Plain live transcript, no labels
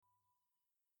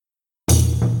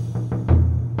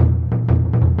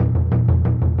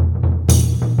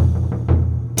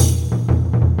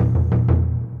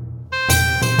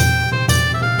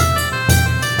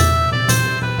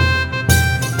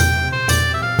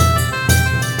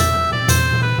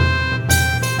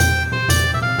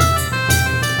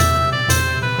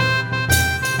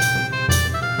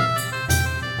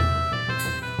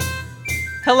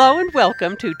Hello and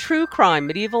welcome to True Crime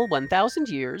Medieval 1000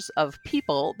 Years of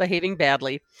People Behaving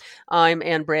Badly. I'm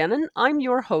Anne Brannon. I'm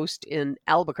your host in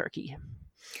Albuquerque.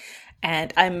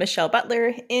 And I'm Michelle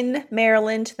Butler in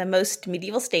Maryland, the most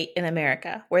medieval state in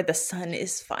America, where the sun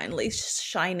is finally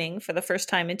shining for the first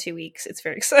time in 2 weeks. It's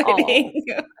very exciting.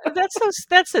 Oh,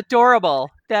 that's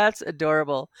adorable. That's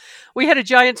adorable. We had a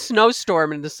giant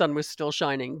snowstorm and the sun was still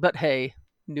shining, but hey,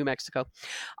 New Mexico.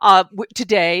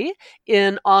 Today,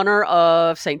 in honor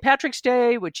of St. Patrick's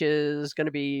Day, which is going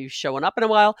to be showing up in a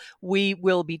while, we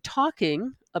will be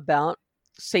talking about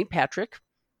St. Patrick,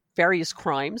 various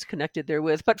crimes connected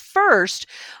therewith. But first,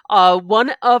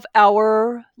 one of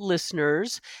our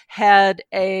listeners had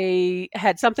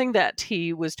something that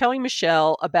he was telling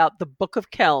Michelle about the Book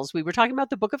of Kells. We were talking about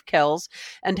the Book of Kells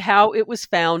and how it was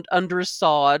found under a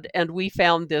sod, and we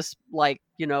found this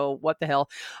what the hell?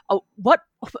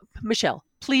 Michelle,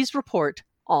 please report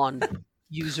on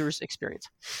user's experience.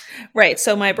 Right.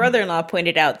 So my brother-in-law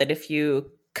pointed out that if you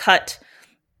cut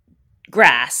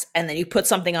grass and then you put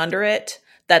something under it,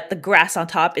 that the grass on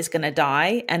top is going to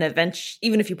die, and eventually,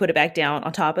 even if you put it back down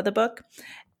on top of the book,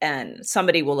 and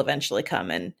somebody will eventually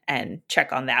come and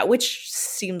check on that, which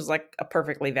seems like a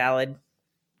perfectly valid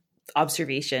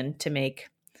observation to make,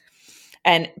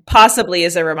 and possibly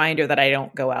is a reminder that I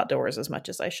don't go outdoors as much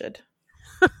as I should.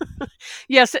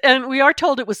 Yes, and we are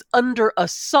told it was under a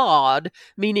sod,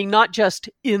 meaning not just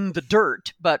in the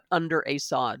dirt, but under a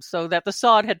sod. So that the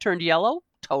sod had turned yellow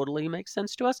totally makes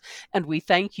sense to us. And we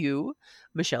thank you,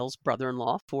 Michelle's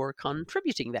brother-in-law, for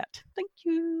contributing that. Thank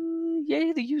you.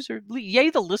 Yay, the user. Yay,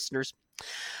 the listeners.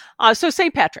 So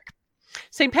St. Patrick.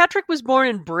 St. Patrick was born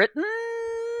in Britain.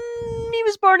 He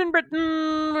was born in Britain.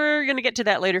 We're going to get to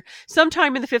that later.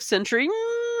 Sometime in the 5th century.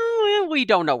 We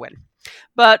don't know when.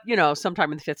 But,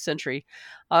 sometime in the 5th century,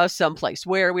 someplace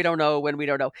where we don't know, when we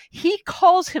don't know. He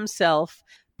calls himself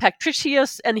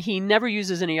Patricius, and he never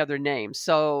uses any other name.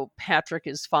 So Patrick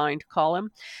is fine to call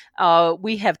him.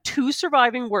 We have 2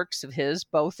 surviving works of his,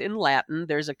 both in Latin.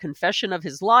 There's a confession of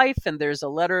his life, and there's a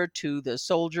letter to the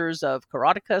soldiers of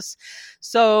Coroticus.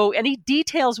 So any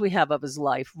details we have of his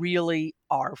life really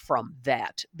are from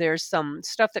that. There's some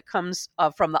stuff that comes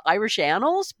from the Irish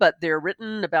Annals, but they're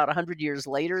written about 100 years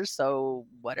later, so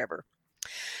whatever.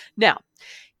 Now,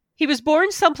 he was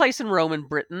born someplace in Roman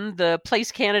Britain. The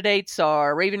place candidates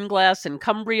are Ravenglass in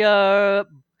Cumbria,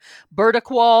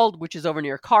 Burdochwald, which is over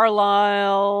near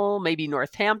Carlisle, maybe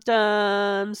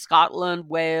Northampton, Scotland,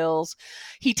 Wales.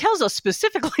 He tells us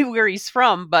specifically where he's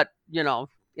from, but,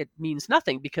 it means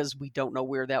nothing because we don't know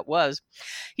where that was.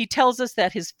 He tells us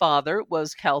that his father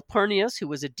was Calpurnius, who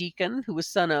was a deacon, who was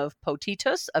son of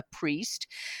Potitus, a priest,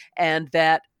 and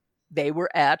that they were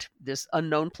at this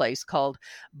unknown place called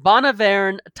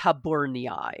Bonaverne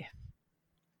Taburnii,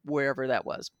 wherever that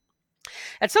was.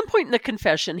 At some point in the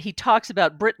confession, he talks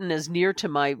about Britain as near to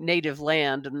my native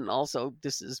land, and also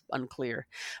this is unclear.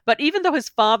 But even though his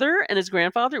father and his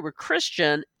grandfather were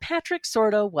Christian, Patrick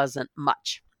sorta wasn't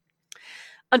much.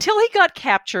 Until he got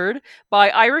captured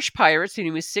by Irish pirates when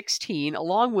he was 16,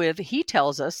 along with, he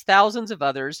tells us, thousands of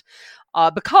others,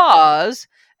 because,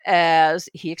 as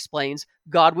he explains,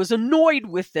 God was annoyed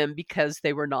with them because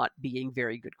they were not being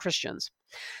very good Christians.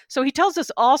 So he tells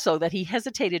us also that he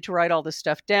hesitated to write all this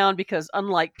stuff down because,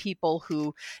 unlike people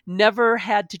who never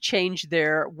had to change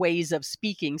their ways of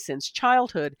speaking since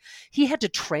childhood, he had to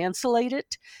translate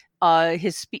it.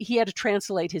 He had to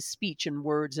translate his speech and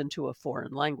words into a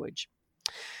foreign language.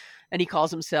 And he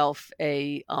calls himself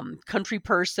a country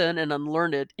person and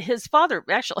unlearned. His father,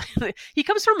 actually, he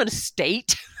comes from an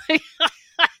estate.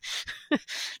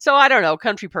 So I don't know,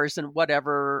 country person,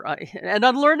 whatever, and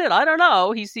unlearned. I don't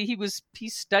know. He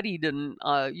studied in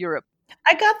Europe.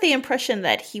 I got the impression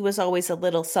that he was always a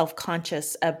little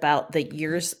self-conscious about the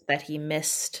years that he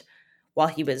missed while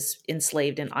he was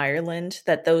enslaved in Ireland,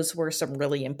 that those were some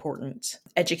really important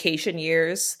education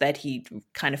years that he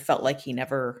kind of felt like he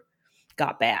never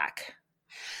got back.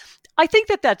 I think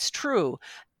that that's true.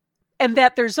 And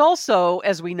that there's also,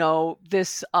 as we know,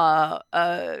 this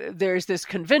there's this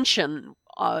convention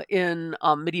in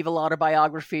medieval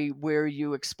autobiography where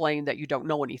you explain that you don't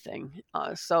know anything.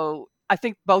 So I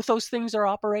think both those things are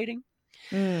operating.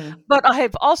 But I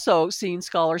have also seen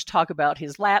scholars talk about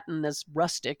his Latin as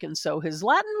rustic, and so his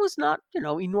Latin was not,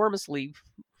 enormously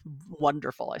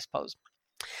wonderful, I suppose.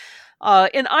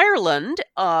 In Ireland,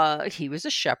 he was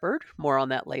a shepherd. More on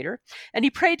that later. And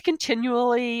he prayed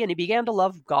continually, and he began to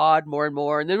love God more and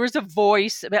more. And there was a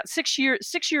voice about 6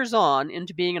 years on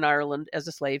into being in Ireland as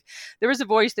a slave. There was a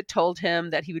voice that told him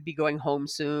that he would be going home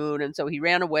soon, and so he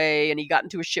ran away. And he got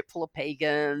into a ship full of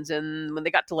pagans. And when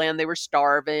they got to land, they were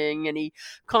starving. And he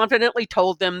confidently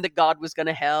told them that God was going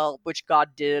to help, which God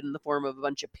did in the form of a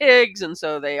bunch of pigs. And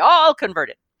so they all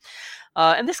converted.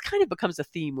 And this kind of becomes a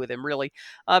theme with him, really.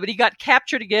 But he got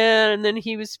captured again, and then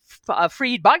he was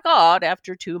freed by God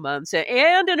after 2 months.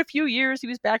 And in a few years, he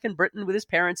was back in Britain with his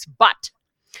parents. But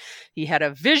he had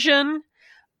a vision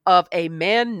of a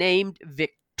man named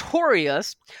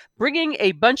Victorious bringing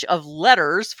a bunch of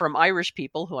letters from Irish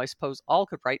people, who I suppose all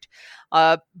could write,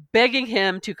 begging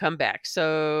him to come back.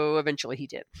 So eventually he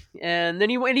did. And then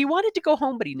he wanted to go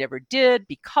home, but he never did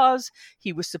because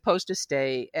he was supposed to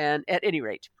stay. And at any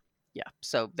rate, yeah,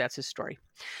 so that's his story.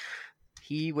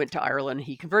 He went to Ireland.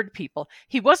 He converted people.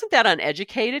 He wasn't that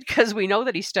uneducated because we know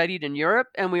that he studied in Europe,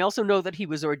 and we also know that he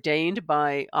was ordained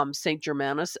by St.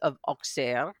 Germanus of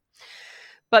Auxerre.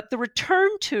 But the return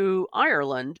to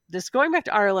Ireland, this going back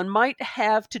to Ireland, might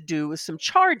have to do with some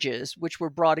charges which were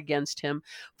brought against him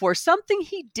for something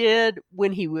he did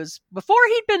before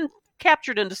he'd been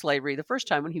captured into slavery the first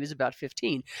time when he was about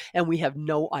 15. And we have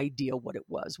no idea what it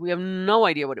was.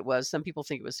 Some people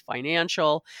think it was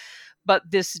financial. But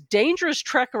this dangerous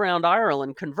trek around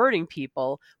Ireland converting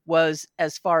people was,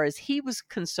 as far as he was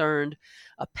concerned,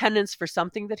 a penance for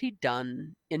something that he'd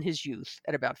done in his youth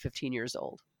at about 15 years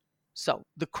old. So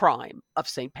the crime of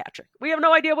St. Patrick. We have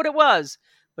no idea what it was,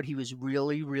 but he was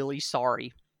really, really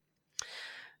sorry.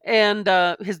 And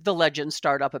the legends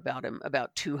start up about him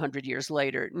about 200 years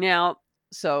later. Now,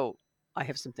 so I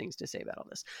have some things to say about all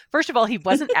this. First of all, he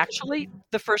wasn't actually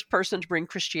the first person to bring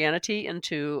Christianity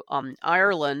into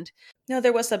Ireland. No,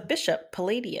 there was a bishop,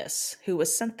 Palladius, who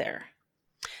was sent there.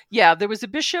 Yeah, there was a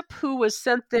bishop who was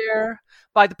sent there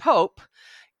by the Pope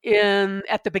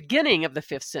at the beginning of the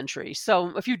 5th century,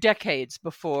 so a few decades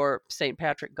before St.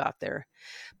 Patrick got there.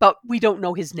 But we don't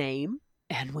know his name,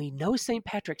 and we know St.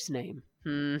 Patrick's name.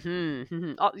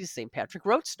 St. Patrick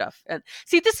wrote stuff. And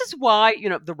see, this is why,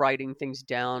 the writing things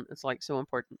down, it's like so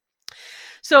important.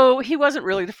 So he wasn't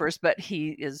really the first, but he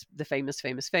is the famous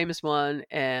one.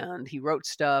 And he wrote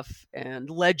stuff,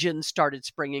 and legends started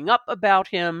springing up about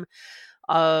him.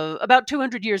 About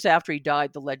 200 years after he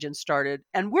died, the legends started.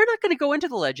 And we're not going to go into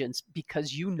the legends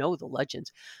because you know the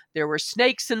legends. There were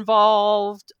snakes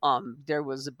involved. There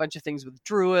was a bunch of things with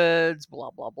druids,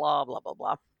 blah, blah, blah, blah, blah,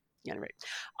 blah. Anyway,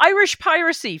 Irish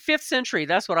piracy, 5th century.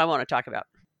 That's what I want to talk about.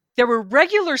 There were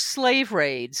regular slave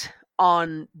raids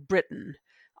on Britain.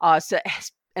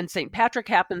 And St. Patrick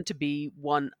happened to be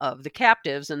one of the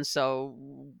captives. And so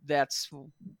that's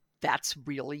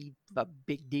really a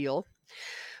big deal.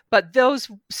 But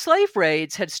those slave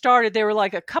raids had started, they were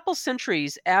like a couple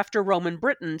centuries after Roman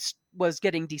Britain was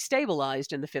getting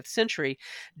destabilized in the 5th century.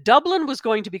 Dublin was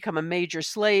going to become a major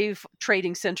slave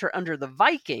trading center under the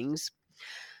Vikings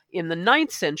in the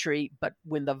 9th century, but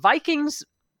when the Vikings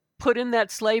put in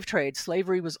that slave trade,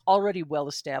 slavery was already well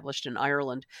established in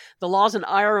Ireland. The laws in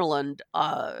Ireland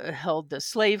held the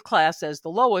slave class as the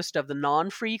lowest of the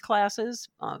non-free classes,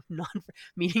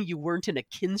 meaning you weren't in a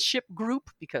kinship group,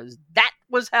 because that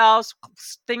was how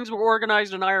things were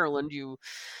organized in Ireland. You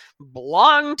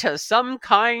belonged to some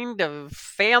kind of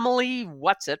family,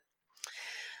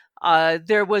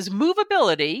 there was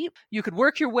movability. You could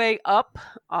work your way up.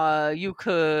 You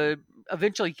could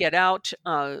eventually get out.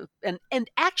 And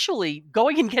actually,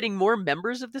 going and getting more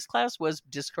members of this class was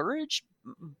discouraged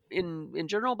in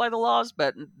general by the laws,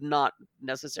 but not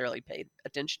necessarily paid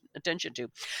attention to.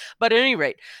 But at any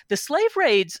rate, the slave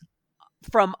raids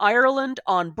from Ireland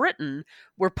on Britain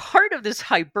were part of this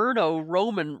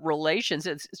Hiberno-Roman relations.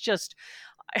 It's just...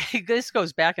 this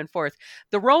goes back and forth.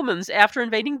 The Romans, after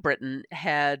invading Britain,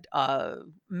 had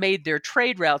made their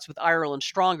trade routes with Ireland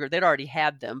stronger. They'd already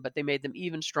had them, but they made them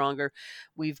even stronger.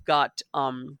 We've got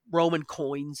Roman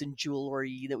coins and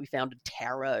jewelry that we found in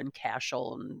Tara and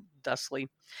Cashel and Thusly.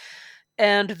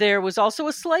 And there was also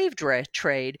a slave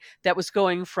trade that was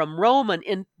going from Roman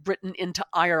in Britain into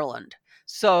Ireland.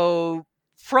 So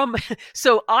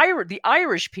the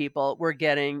Irish people were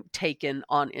getting taken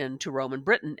on into Roman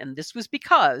Britain, and this was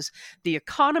because the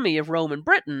economy of Roman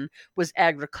Britain was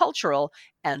agricultural,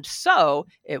 and so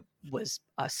it was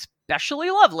especially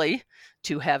lovely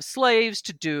to have slaves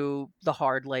to do the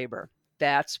hard labor.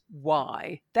 That's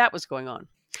why that was going on.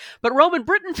 But Roman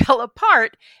Britain fell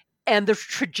apart, and the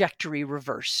trajectory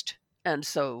reversed. And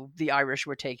so the Irish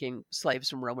were taking slaves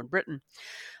from Roman Britain.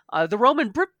 The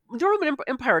Roman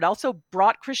Empire had also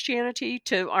brought Christianity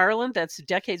to Ireland. That's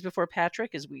decades before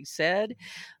Patrick, as we said.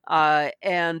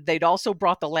 And they'd also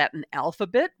brought the Latin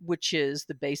alphabet, which is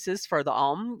the basis for the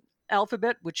Alm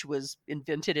alphabet, which was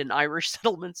invented in Irish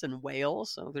settlements in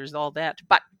Wales. So there's all that.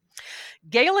 But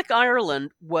Gaelic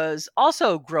Ireland was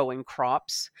also growing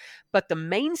crops, but the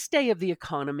mainstay of the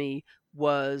economy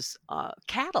was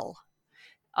cattle.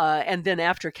 And then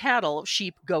after cattle,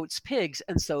 sheep, goats, pigs.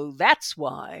 And so that's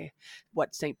why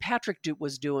what St. Patrick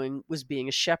was doing was being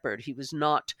a shepherd. He was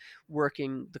not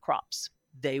working the crops.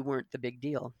 They weren't the big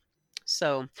deal.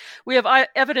 So we have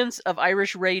evidence of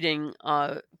Irish raiding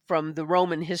from the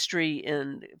Roman history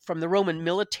and from the Roman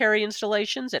military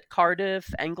installations at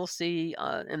Cardiff, Anglesey,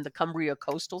 and the Cumbria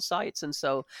coastal sites. And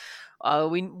so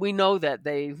we know that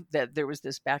there was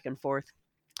this back and forth.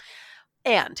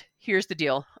 And here's the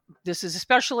deal. This is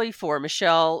especially for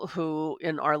Michelle, who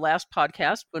in our last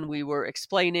podcast, when we were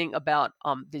explaining about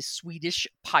the Swedish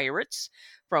pirates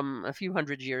from a few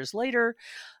hundred years later,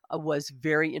 was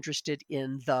very interested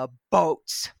in the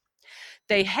boats.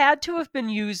 They had to have been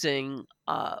using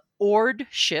oared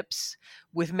ships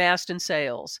with mast and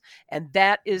sails, and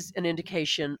that is an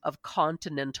indication of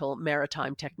continental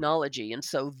maritime technology. And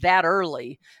so that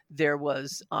early, there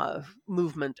was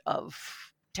movement of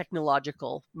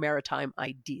technological maritime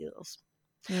ideals.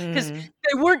 Because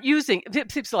they weren't using,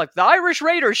 it's like the Irish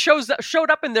raiders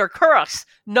showed up in their curraghs.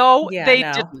 No, they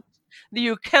didn't.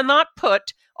 You cannot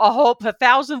put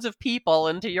thousands of people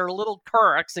into your little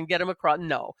curraghs and get them across.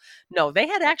 No, they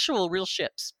had actual real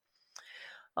ships.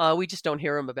 We just don't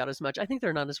hear them about as much. I think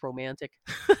they're not as romantic.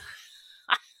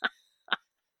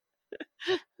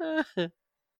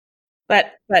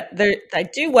 But I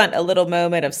do want a little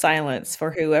moment of silence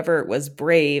for whoever was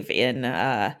brave in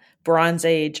Bronze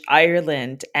Age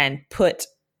Ireland and put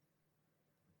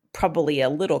probably a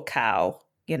little cow,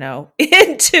 into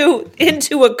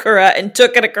a curragh and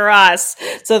took it across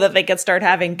so that they could start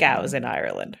having cows in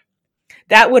Ireland.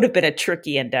 That would have been a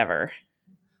tricky endeavor.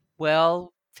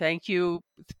 Well, thank you.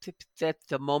 That's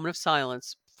the moment of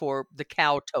silence for the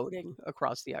cow toting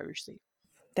across the Irish Sea.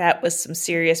 That was some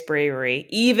serious bravery,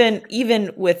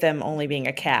 even with them only being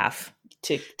a calf.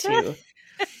 To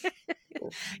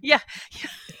yeah.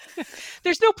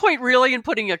 There's no point really in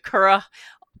putting a curragh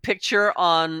picture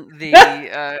on the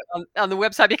on the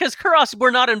website because curraghs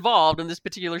were not involved in this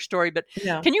particular story. But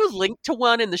Can you link to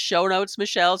one in the show notes,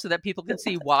 Michelle, so that people can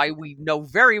see why we know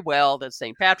very well that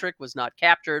St. Patrick was not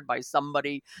captured by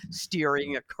somebody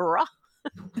steering a curragh?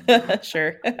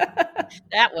 Sure.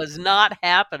 That was not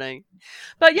happening.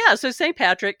 But yeah, so St.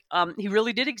 Patrick, he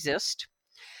really did exist.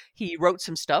 He wrote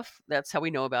some stuff. That's how we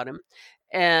know about him.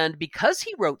 And because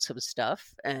he wrote some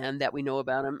stuff and that we know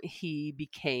about him, he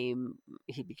became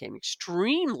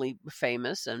extremely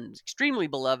famous and extremely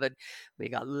beloved. We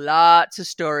got lots of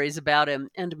stories about him.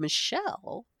 And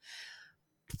Michelle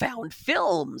found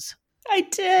films. I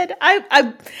did.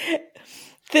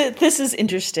 This is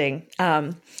interesting.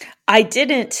 I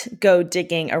didn't go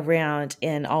digging around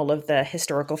in all of the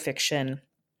historical fiction.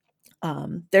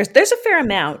 There's a fair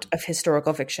amount of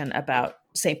historical fiction about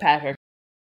St. Patrick.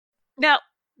 Now,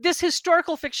 this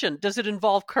historical fiction, does it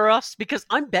involve curraghs? Because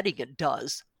I'm betting it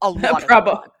does. A lot.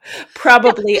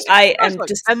 Probably.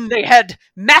 And they had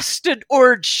masted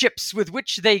oared ships with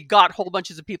which they got whole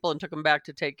bunches of people and took them back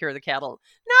to take care of the cattle.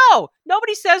 No,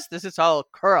 nobody says this. It's all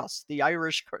curraghs, the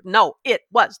Irish. No, it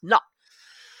was not.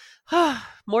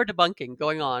 More debunking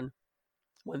going on.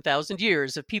 1,000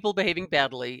 years of people behaving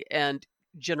badly and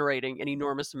generating an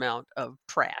enormous amount of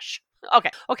trash.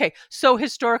 Okay. So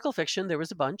historical fiction, there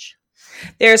was a bunch.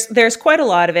 There's quite a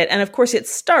lot of it. And of course it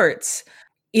starts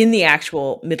in the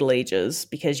actual Middle Ages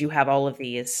because you have all of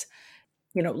these,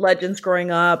 legends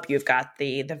growing up. You've got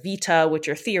the Vita, which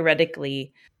are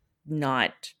theoretically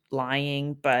not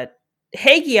lying, but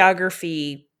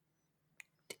hagiography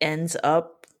ends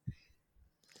up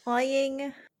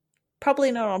lying.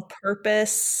 Probably not on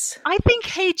purpose. I think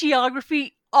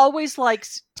hagiography always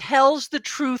tells the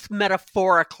truth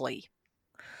metaphorically.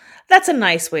 That's a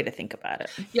nice way to think about it.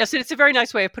 Yes, it's a very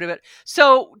nice way of putting it.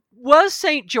 So was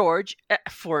St. George,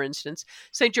 for instance,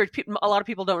 St. George, a lot of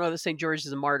people don't know that St. George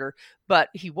is a martyr, but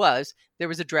he was. There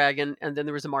was a dragon and then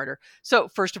there was a martyr. So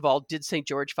first of all, did St.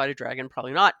 George fight a dragon?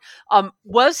 Probably not.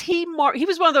 Was he he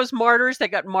was one of those martyrs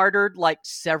that got martyred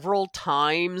several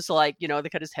times. They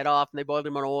cut his head off and they boiled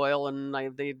him in oil and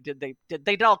they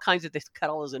did all kinds of, they cut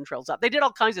all his entrails out. They did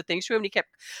all kinds of things to him. And he kept,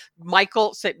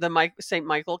 St.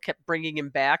 Michael kept bringing him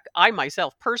back. I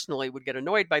myself personally would get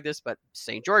annoyed by this, but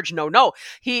St. George, no.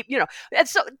 escape, And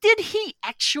so did he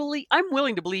actually, I'm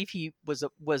willing to believe he was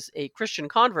a Christian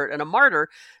convert and a martyr.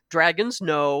 Dragons,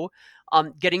 no.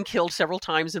 Getting killed several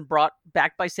times and brought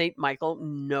back by St. Michael,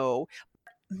 no.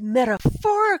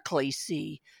 Metaphorically,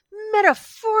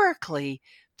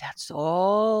 that's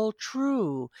all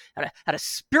true at a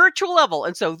spiritual level.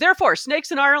 And so therefore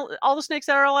snakes in Ireland, all the snakes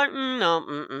that are like,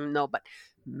 no, but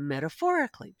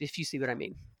metaphorically, if you see what I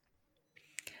mean.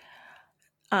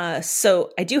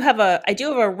 So I do have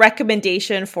a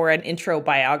recommendation for an intro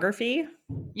biography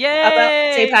Yay!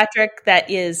 about St. Patrick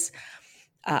that is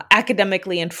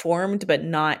academically informed, but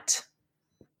not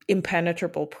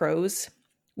impenetrable prose,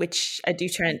 which I do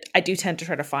tend to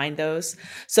try to find those.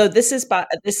 So this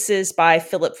is by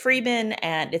Philip Freeman,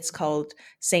 and it's called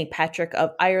St. Patrick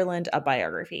of Ireland: A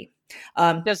Biography.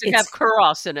 Does it have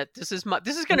Kuros in it? This is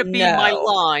going to be my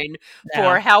line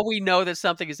for how we know that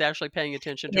something is actually paying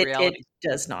attention to reality. It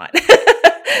does not.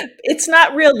 It's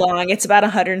not real long. It's about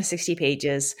 160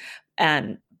 pages,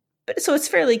 but so it's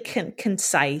fairly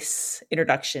concise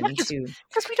introduction to,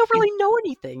 because we don't really know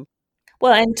anything.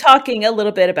 Well, and talking a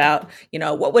little bit about,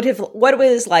 what would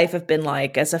his life have been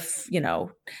like as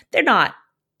they're not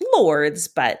lords,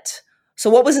 but so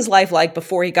what was his life like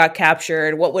before he got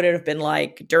captured? What would it have been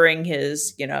like during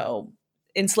his,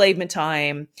 enslavement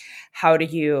time? How do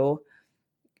you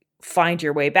find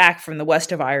your way back from the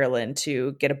west of Ireland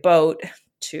to get a boat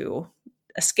to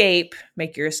escape,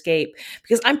 make your escape?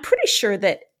 Because I'm pretty sure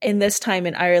that in this time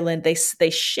in Ireland, they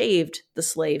shaved the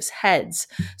slaves' heads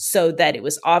so that it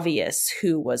was obvious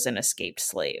who was an escaped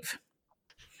slave.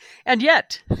 And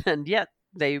yet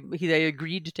they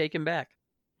agreed to take him back.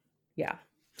 Yeah.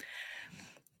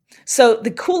 So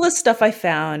the coolest stuff I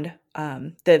found,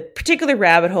 the particular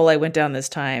rabbit hole I went down this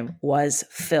time was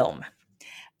film.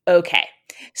 Okay.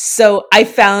 So I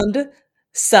found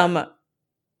some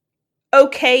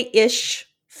okay-ish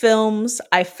films.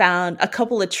 I found a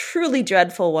couple of truly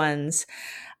dreadful ones.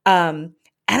 And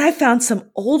I found some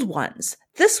old ones.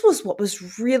 This was what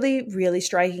was really, really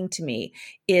striking to me,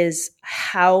 is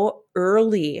how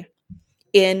early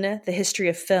in the history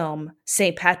of film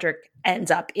St. Patrick ends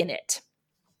up in it.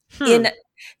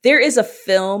 There is a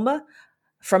film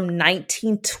from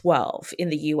 1912 in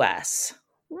the US.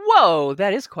 Whoa,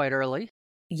 that is quite early.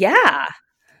 Yeah.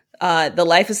 The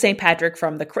Life of St. Patrick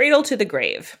from the Cradle to the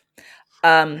Grave.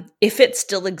 If it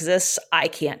still exists, I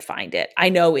can't find it. I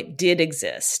know it did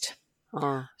exist.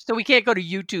 So we can't go to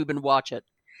YouTube and watch it.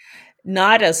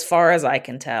 Not as far as I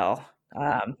can tell.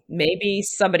 Maybe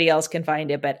somebody else can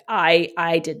find it, but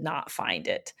I did not find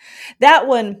it. That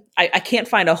one, I can't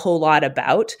find a whole lot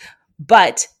about,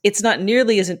 but it's not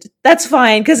nearly as, that's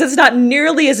fine, because it's not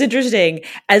nearly as interesting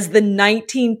as the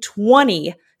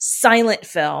 1920 silent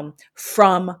film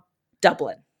from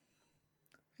Dublin.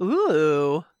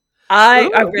 Ooh. I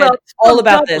read all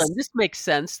about Dublin. this. This makes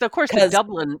sense. Of course, the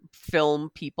Dublin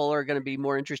film people are going to be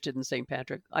more interested in St.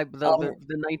 Patrick. The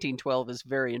 1912 is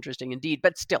very interesting indeed.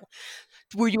 But still,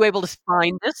 were you able to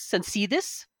find this and see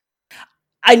this?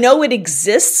 I know it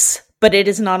exists, but it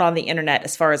is not on the internet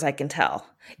as far as I can tell.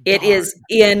 It is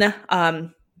in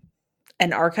an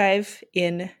archive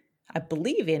in, I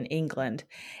believe, in England,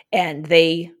 and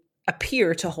they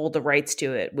appear to hold the rights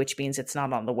to it, which means it's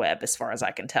not on the web as far as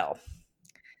I can tell.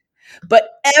 But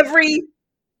every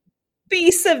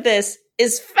piece of this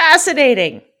is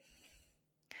fascinating.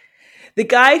 The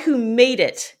guy who made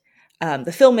it, the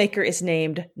filmmaker, is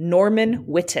named Norman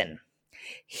Whitten.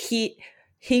 He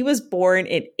was born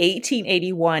in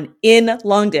 1881 in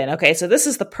London. Okay, so this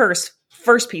is the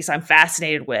first piece I'm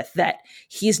fascinated with, that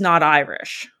he's not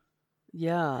Irish.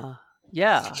 Yeah,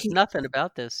 nothing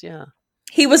about this, yeah.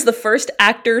 He was the first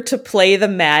actor to play the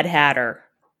Mad Hatter.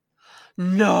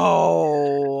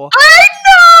 No. I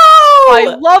know!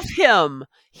 I love him.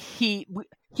 He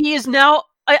is now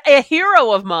a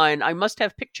hero of mine. I must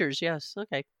have pictures. Yes.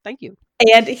 Okay. Thank you.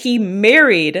 And he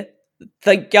married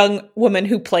the young woman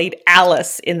who played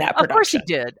Alice in that production.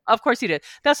 Of course he did.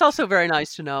 That's also very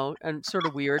nice to know, and sort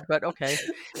of weird, but okay.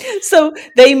 So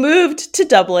they moved to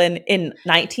Dublin in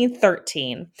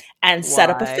 1913 and set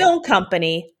up a film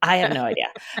company. I have no idea.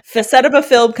 Set up a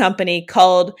film company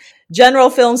called General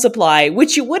Film Supply,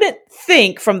 which you wouldn't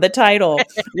think from the title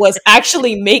was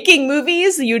actually making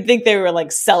movies. You'd think they were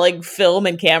like selling film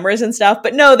and cameras and stuff,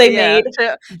 but no, they made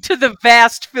to the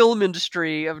vast film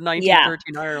industry of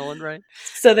 1913 Ireland, right?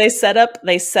 So they set up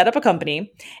a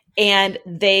company, and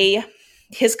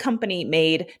his company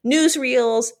made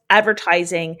newsreels,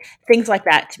 advertising, things like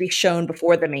that to be shown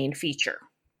before the main feature.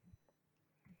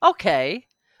 Okay,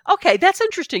 that's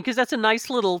interesting, because that's a nice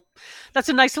little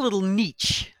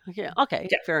niche. Yeah. Okay.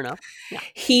 Yeah. Fair enough. Yeah.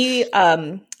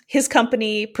 His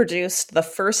company produced the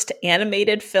first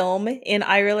animated film in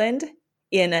Ireland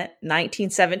in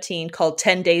 1917 called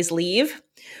 10 Days Leave,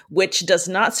 which does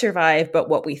not survive, but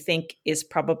what we think is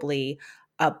probably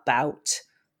about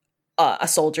a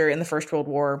soldier in the First World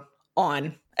War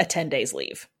on a 10 days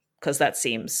leave, because that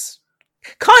seems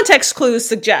context clues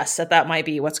suggest that that might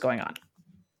be what's going on.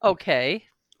 Okay.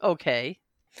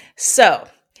 So,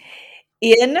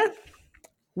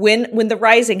 when the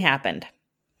Rising happened,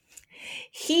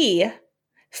 he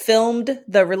filmed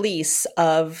the release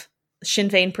of Sinn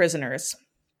Féin prisoners,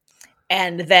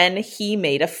 and then he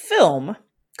made a film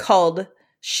called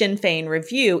Sinn Féin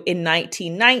Review in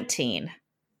 1919.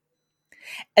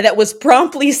 And that was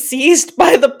promptly seized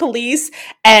by the police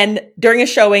and during a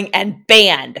showing and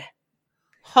banned.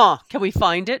 Huh. Can we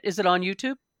find it? Is it on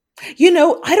YouTube? You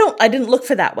know, I didn't look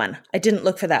for that one.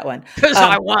 Because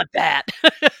I want that.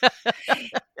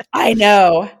 I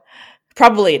know.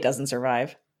 Probably it doesn't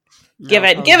survive. No,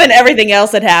 Given everything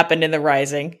else that happened in the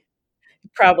Rising,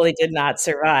 it probably did not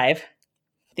survive.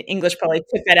 The English probably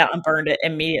took that out and burned it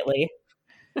immediately.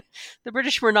 The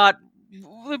British were not.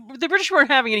 The British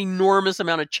weren't having an enormous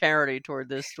amount of charity toward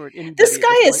this. This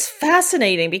guy is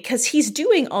fascinating because he's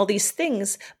doing all these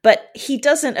things, but he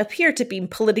doesn't appear to be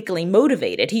politically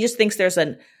motivated. He just thinks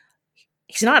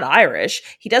he's not Irish.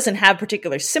 He doesn't have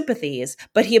particular sympathies,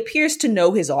 but he appears to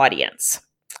know his audience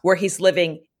where he's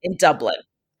living in Dublin.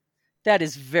 That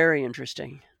is very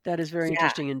interesting. That is very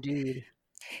interesting indeed.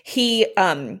 He,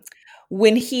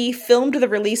 when he filmed the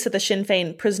release of the Sinn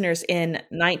Féin prisoners in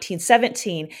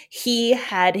 1917, he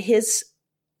had his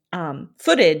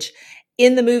footage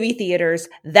in the movie theaters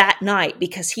that night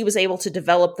because he was able to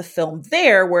develop the film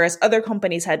there, whereas other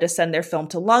companies had to send their film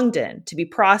to London to be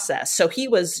processed. So he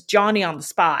was Johnny on the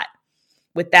spot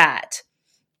with that.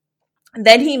 And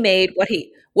then he made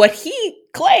what he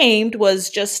claimed was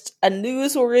just a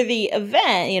newsworthy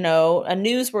event, a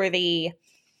newsworthy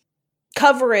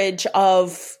coverage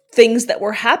of things that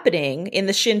were happening in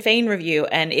the Sinn Féin Review,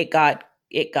 and it got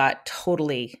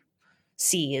totally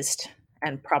seized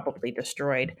and probably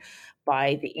destroyed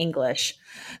by the English.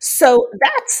 So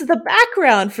that's the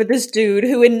background for this dude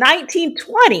who in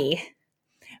 1920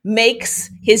 makes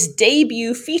his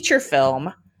debut feature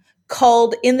film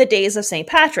called In the Days of St.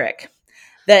 Patrick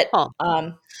that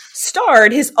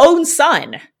starred his own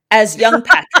son as young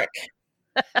Patrick.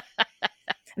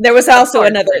 There was also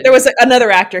another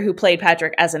actor who played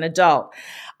Patrick as an adult.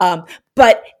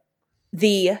 But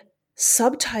the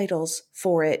subtitles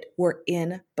for it were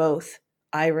in both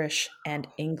Irish and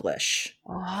English.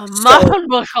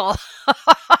 Oh,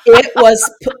 it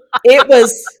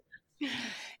was.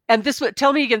 And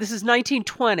tell me again, this is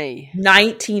 1920.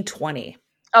 1920.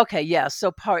 Okay, yeah.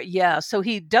 So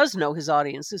he does know his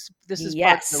audience. This is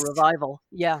part of the revival.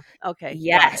 Yeah. Okay.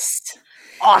 Yes.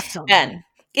 Awesome. And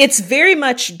it's very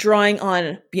much drawing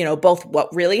on, both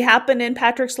what really happened in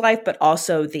Patrick's life, but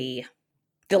also the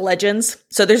legends.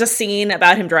 So there's a scene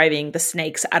about him driving the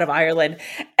snakes out of Ireland.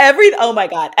 Oh my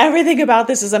God, everything about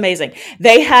this is amazing.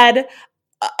 They had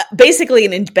basically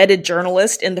an embedded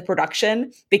journalist in the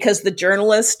production because the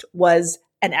journalist was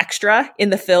an extra in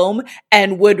the film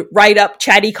and would write up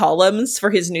chatty columns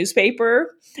for his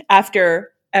newspaper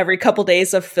after every couple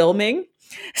days of filming.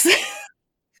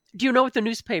 Do you know what the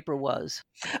newspaper was?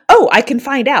 Oh, I can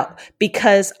find out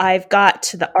because I've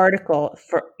got the article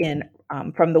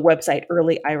from the website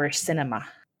Early Irish Cinema.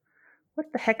 What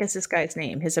the heck is this guy's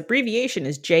name? His abbreviation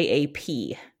is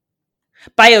JAP.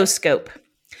 Bioscope.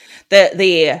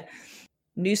 The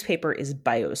newspaper is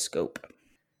Bioscope.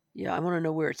 Yeah, I want to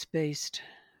know where it's based.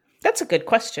 That's a good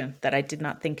question that I did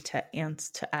not think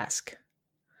to ask.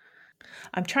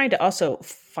 I'm trying to also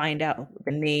find out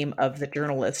the name of the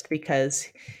journalist because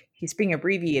he's being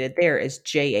abbreviated there as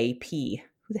JAP.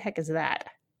 Who the heck is that?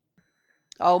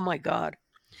 Oh my God.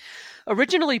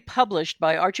 Originally published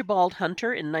by Archibald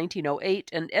Hunter in 1908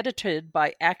 and edited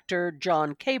by actor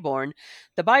John Caborn,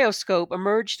 the Bioscope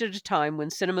emerged at a time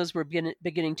when cinemas were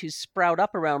beginning to sprout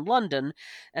up around London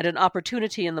and an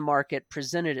opportunity in the market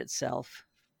presented itself.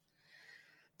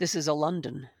 This is a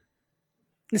London.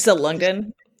 This is a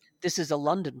London? This is a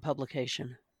London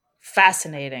publication.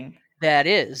 Fascinating. That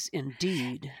is,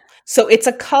 indeed. So it's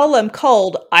a column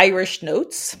called Irish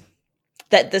Notes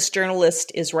that this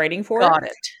journalist is writing for. Got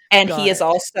it. And he is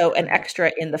also an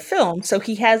extra in the film. So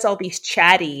he has all these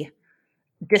chatty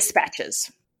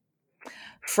dispatches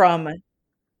from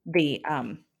the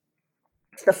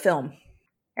film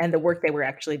and the work they were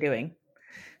actually doing.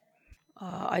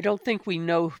 I don't think we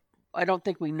know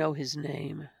his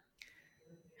name.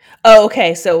 Oh,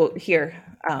 okay. So here,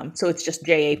 so it's just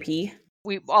JAP.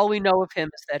 All we know of him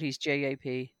is that he's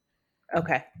JAP.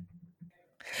 Okay.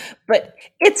 But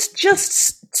it's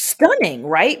just stunning,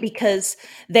 right? Because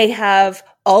they have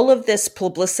all of this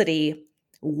publicity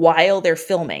while they're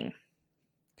filming.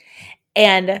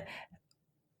 And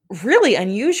really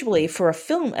unusually for a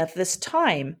film at this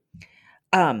time,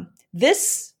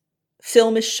 this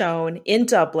film is shown in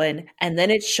Dublin and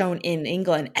then it's shown in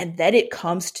England and then it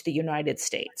comes to the United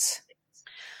States.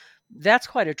 That's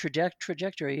quite a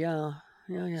trajectory. Yeah.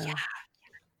 Yeah.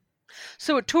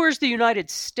 So it tours the United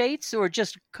States or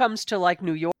just comes to like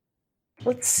New York?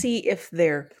 Let's see if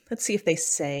they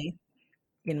say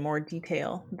in more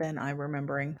detail than I'm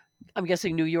remembering. I'm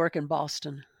guessing New York and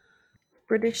Boston.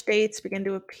 British dates begin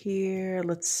to appear.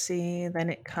 Let's see. Then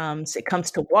it comes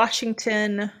to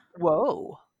Washington.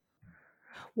 Whoa.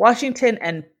 Washington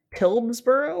and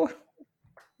Pilmsboro.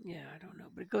 Yeah, I don't know,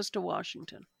 but it goes to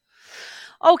Washington.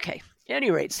 Okay. At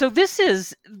any rate, so this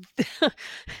is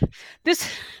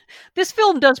this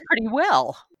film does pretty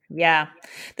well. Yeah.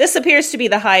 This appears to be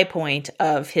the high point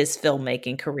of his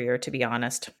filmmaking career, to be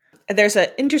honest. There's an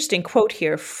interesting quote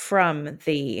here from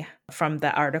the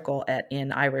article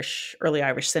in early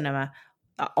Irish cinema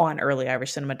on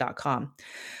earlyirishcinema.com.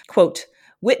 Quote,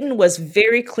 Whitten was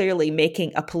very clearly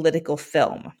making a political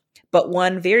film, but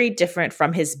one very different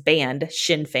from his banned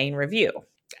Sinn Féin Review.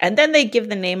 And then they give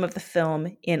the name of the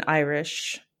film in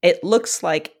Irish. It looks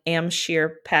like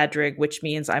Amshir Padrig, which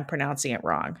means I'm pronouncing it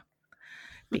wrong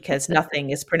because nothing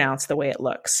is pronounced the way it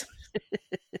looks.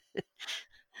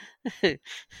 This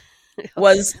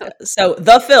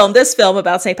film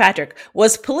about St. Patrick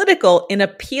was political in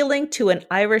appealing to an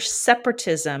Irish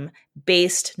separatism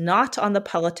based not on the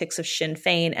politics of Sinn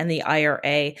Féin and the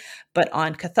IRA, but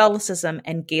on Catholicism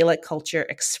and Gaelic culture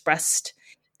expressed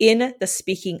in the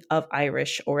speaking of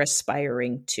Irish or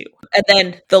aspiring to. And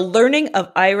then the learning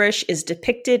of Irish is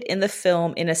depicted in the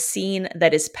film in a scene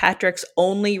that is Patrick's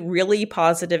only really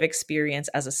positive experience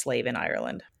as a slave in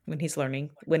Ireland when he's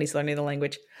learning the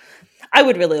language. I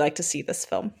would really like to see this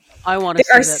film. I want to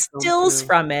see that. There are stills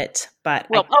from it, but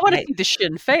I want to see the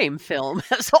Sinn Féin film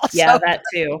as also. Yeah, that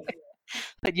too.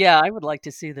 But yeah, I would like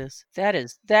to see this.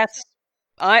 I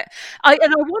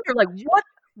wonder, like,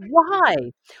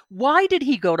 why did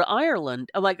he go to Ireland?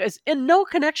 Like, and no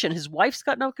connection. His wife's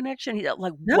got no connection. No.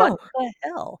 What the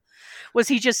hell? Was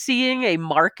he just seeing a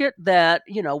market that,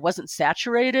 wasn't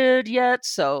saturated yet?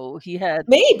 So he had...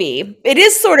 Maybe. It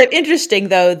is sort of interesting,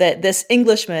 though, that this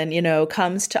Englishman,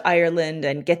 comes to Ireland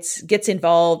and gets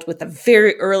involved with the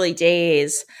very early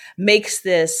days, makes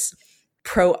this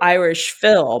pro-Irish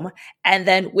film, and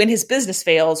then when his business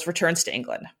fails, returns to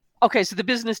England. Okay, so the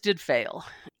business did fail.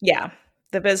 Yeah.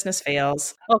 The business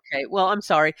fails. Okay, well, I'm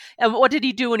sorry. And what did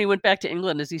he do when he went back to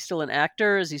England? Is he still an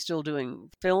actor? Is he still doing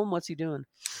film? What's he doing?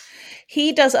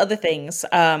 He does other things.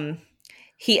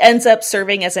 He ends up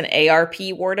serving as an ARP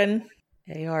warden.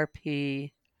 ARP.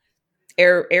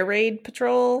 Air Raid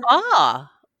Patrol.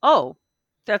 Oh,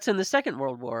 that's in the Second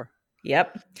World War.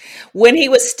 Yep. When he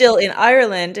was still in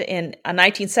Ireland in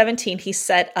 1917, he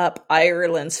set up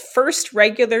Ireland's first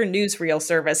regular newsreel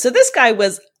service. So this guy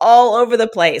was all over the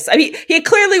place. I mean, he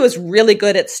clearly was really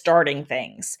good at starting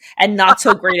things and not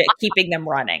so great at keeping them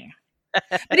running.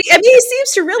 But he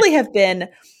seems to really have been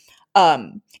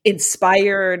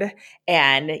inspired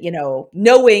and,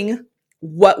 knowing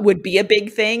what would be a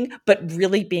big thing, but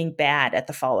really being bad at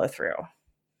the follow through.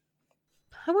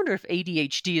 I wonder if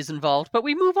ADHD is involved, but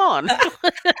we move on.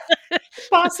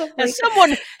 Possibly.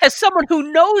 As someone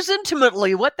who knows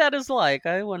intimately what that is like,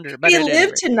 I wonder. But he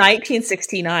lived to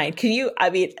 1969.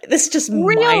 This is just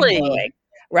mind-blowing,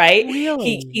 right?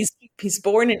 Really? He's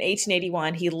born in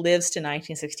 1881. He lives to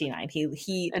 1969.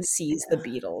 He sees the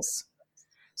Beatles.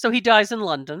 So he dies in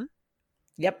London.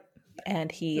 Yep.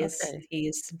 And he's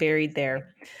buried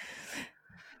there.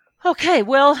 Okay,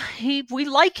 well, we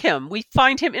like him. We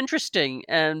find him interesting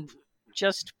and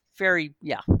just very,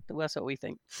 that's what we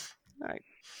think. All right.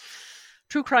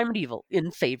 True Crime and Evil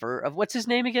in favor of, what's his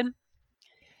name again?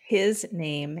 His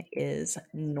name is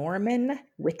Norman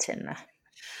Whitten.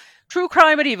 True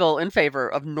Crime and Evil in favor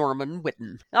of Norman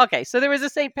Whitten. Okay, so there was a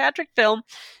St. Patrick film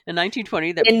in 1920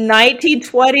 in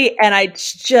 1920, and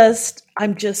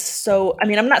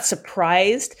I'm not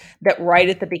surprised that right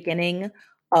at the beginning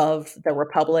of the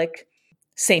Republic,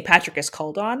 St. Patrick is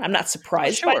called on. I'm not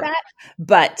surprised by that,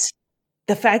 but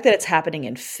the fact that it's happening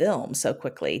in film so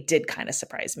quickly did kind of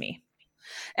surprise me.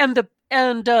 And the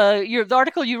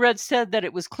article you read said that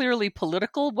it was clearly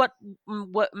political. What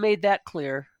made that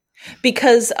clear?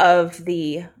 Because of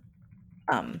the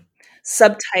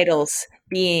subtitles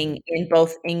being in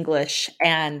both English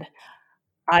and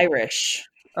Irish.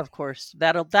 Of course,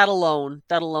 that alone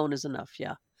is enough.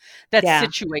 Yeah. that Yeah.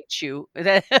 situates you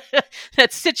that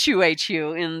that situates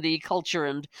you in the culture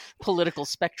and political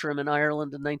spectrum in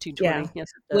Ireland in 1920. Yeah. Yes,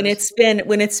 it does.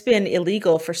 When it's been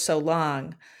illegal for so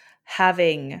long,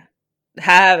 having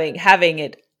having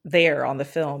it there on the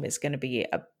film is going to be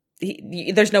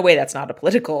there's no way that's not a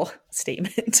political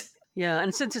statement. Yeah,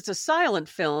 and since it's a silent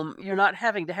film, you're not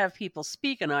having to have people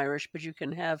speak in Irish, but you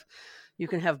can have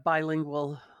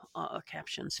bilingual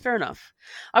captions. Fair enough.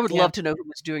 I would Yeah. love to know who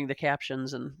was doing the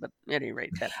captions, and but at any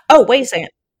rate, that. Oh, wait a second.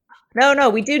 No,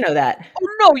 we do know that. Oh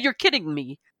no, you're kidding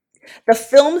me. The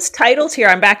film's titles here,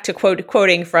 I'm back to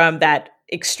quoting from that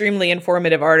extremely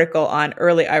informative article on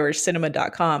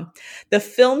earlyirishcinema.com. The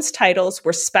film's titles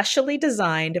were specially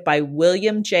designed by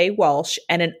William J. Walsh,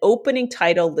 and an opening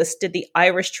title listed the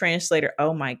Irish translator.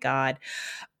 Oh my God.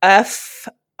 Fiachra.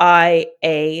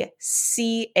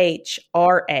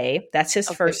 That's his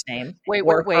first name. Wait.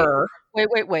 Her.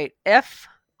 Wait. Fiachra.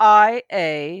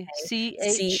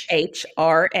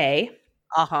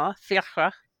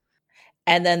 Fiachra.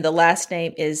 And then the last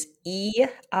name is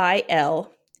Eilgeach.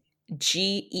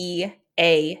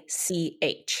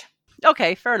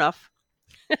 Okay, fair enough.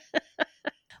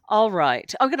 All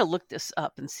right. I'm going to look this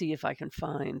up and see if I can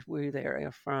find where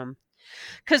they're from.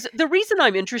 Because the reason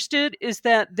I'm interested is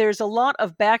that there's a lot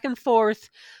of back and forth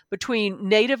between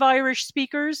native Irish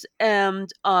speakers and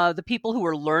the people who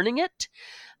are learning it.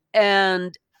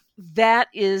 And that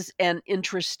is an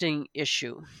interesting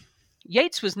issue.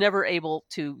 Yeats was never able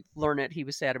to learn it. He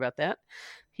was sad about that.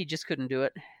 He just couldn't do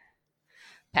it.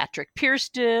 Patrick Pearse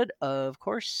did, of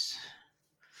course.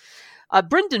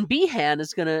 Brendan Behan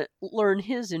is going to learn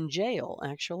his in jail,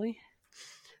 actually,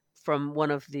 from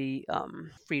one of the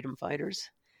freedom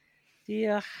fighters.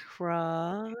 Well,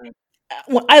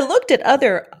 I looked at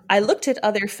other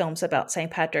films about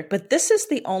St. Patrick, but this is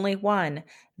the only one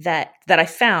that I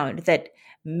found that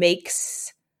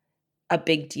makes a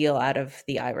big deal out of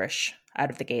the Irish, out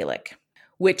of the Gaelic,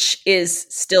 which is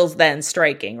still then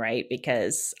striking, right?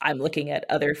 Because I'm looking at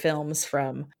other films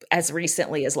from as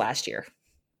recently as last year.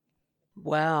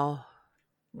 Wow.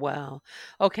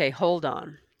 Okay, hold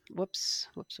on. Whoops.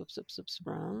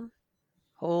 Wrong.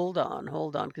 Hold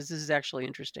on, because this is actually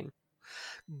interesting.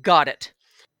 Got it.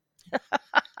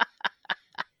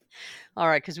 All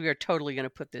right, because we are totally going to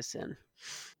put this in.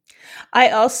 I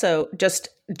also just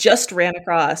ran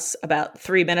across about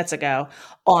 3 minutes ago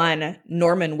on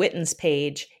Norman Whitten's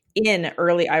page in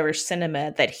Early Irish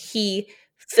Cinema that he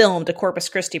filmed a Corpus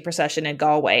Christi procession in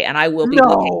Galway, and I will be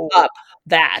looking up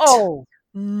that. Oh,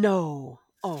 no.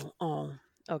 Oh.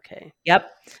 Okay. Yep.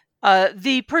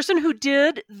 The person who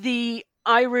did the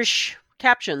Irish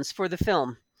captions for the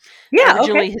film. Yeah,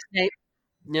 originally okay. His name.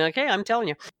 Okay, I'm telling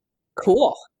you.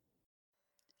 Cool.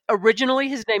 Originally,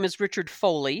 his name is Richard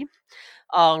Foley.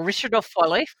 Richard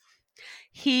O'Foley.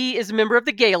 He is a member of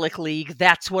the Gaelic League.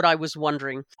 That's what I was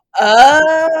wondering.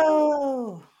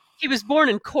 Oh. He was born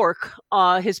in Cork.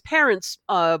 His parents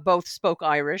both spoke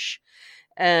Irish.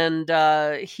 And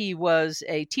he was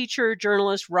a teacher,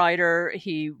 journalist, writer.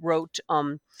 He wrote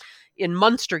in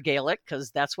Munster Gaelic,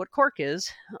 because that's what Cork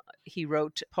is. He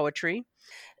wrote poetry.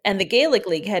 And the Gaelic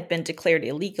League had been declared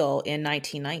illegal in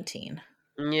 1919.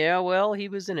 Yeah, well, he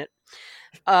was in it.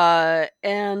 He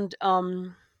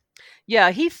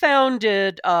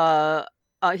founded a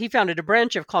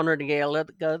branch of Conradh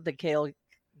Gaelic, the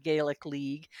Gaelic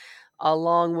League,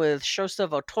 along with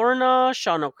Joseph O'Torna,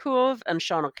 Sean O'Cuv, and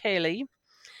Sean O'Kelly.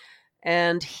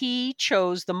 And he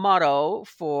chose the motto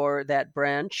for that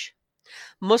branch,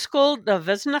 Muskel da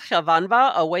Visnach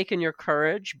Vanba, Awaken Your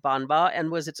Courage, Banba,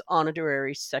 and was its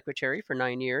honorary secretary for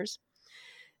 9 years.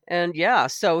 And yeah,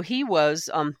 so he was.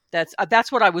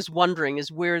 That's what I was wondering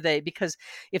is where they, because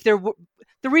if there were,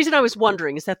 the reason I was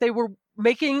wondering is that they were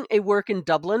making a work in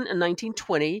Dublin in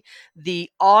 1920.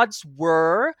 The odds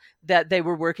were that they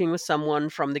were working with someone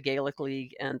from the Gaelic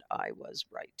League, and I was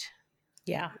right.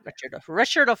 Yeah,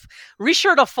 Richard of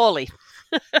Foley.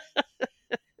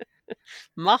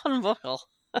 Mahan Vuchel.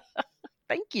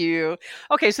 Thank you.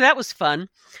 Okay, so that was fun.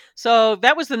 So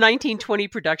that was the 1920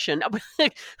 production. A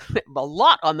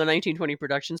lot on the 1920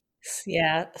 productions.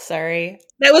 Yeah, sorry.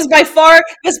 That was by far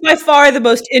the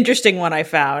most interesting one I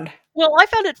found. Well, I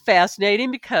found it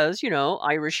fascinating because,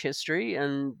 Irish history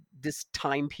and this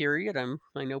time period I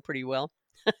know pretty well.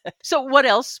 So what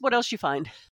else you find?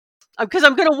 Because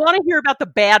I'm going to want to hear about the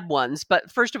bad ones,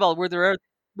 but first of all, were there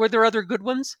other good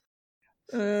ones?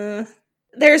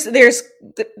 There's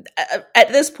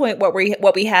at this point what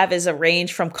we have is a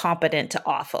range from competent to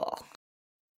awful.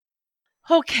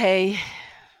 Okay.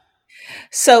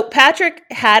 So Patrick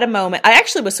had a moment. I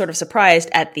actually was sort of surprised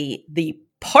at the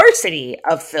paucity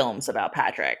of films about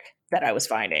Patrick. that I was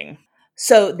finding.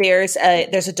 So there's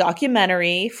a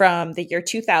documentary from the year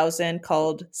 2000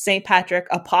 called St. Patrick,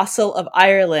 Apostle of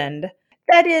Ireland.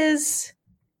 It's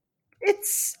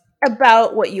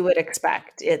about what you would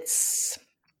expect. It's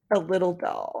a little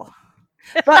dull.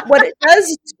 But what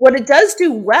it does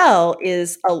do well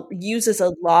is uses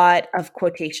a lot of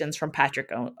quotations from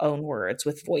Patrick's own words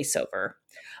with voiceover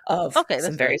of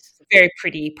some very very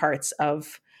pretty parts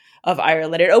of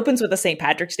Ireland. It opens with a St.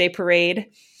 Patrick's Day parade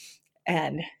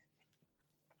and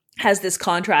has this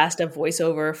contrast of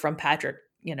voiceover from Patrick,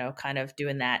 kind of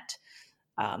doing that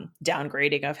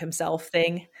downgrading of himself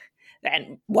thing.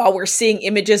 And while we're seeing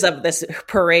images of this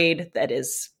parade that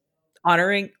is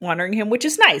honoring him, which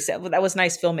is nice. That was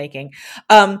nice filmmaking.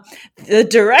 The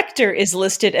director is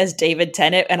listed as David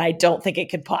Tennant, and I don't think it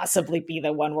could possibly be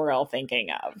the one we're all thinking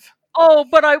of. Oh,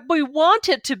 but we want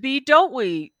it to be, don't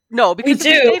we? No, because if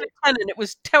it's David Tennant, it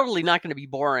was totally not going to be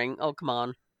boring. Oh, come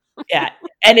on. Yeah,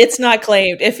 and it's not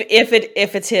claimed. If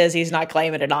it's his, he's not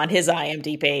claiming it on his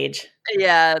IMDb page.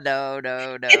 Yeah, no.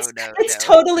 It's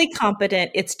totally competent.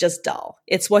 It's just dull.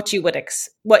 It's what you would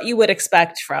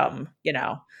expect from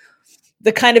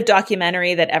the kind of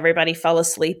documentary that everybody fell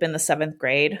asleep in the 7th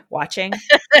grade watching.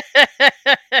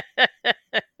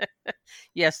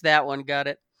 Yes, that one, got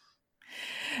it.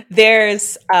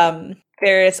 There's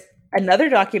another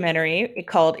documentary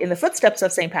called In the Footsteps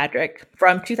of St. Patrick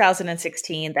from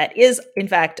 2016 that is, in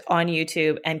fact, on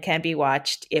YouTube and can be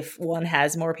watched if one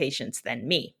has more patience than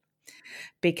me,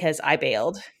 because I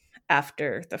bailed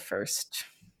after the first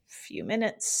few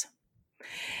minutes.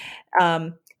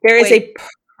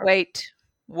 Wait.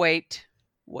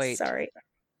 Sorry.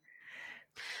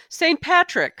 St.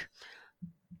 Patrick,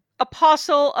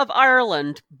 Apostle of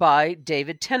Ireland by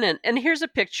David Tennant. And here's a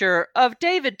picture of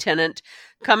David Tennant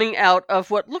coming out of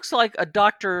what looks like a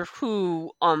Doctor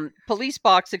Who police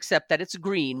box, except that it's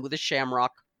green with a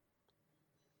shamrock.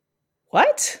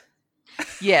 What?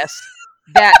 Yes,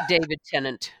 that David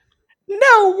Tennant.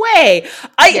 No way.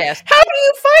 Yes. How do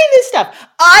you find this stuff?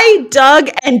 I dug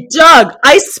and dug.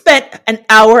 I spent an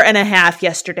hour and a half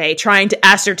yesterday trying to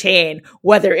ascertain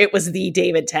whether it was the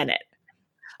David Tennant.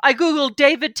 I Googled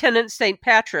David Tennant St.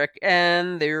 Patrick,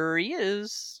 and there he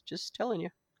is. Just telling you.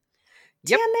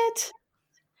 Yep. Damn it.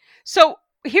 So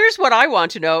here's what I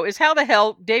want to know is how the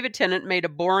hell David Tennant made a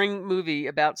boring movie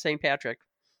about St. Patrick,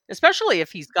 especially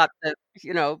if he's got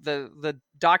the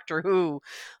Doctor Who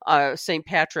St.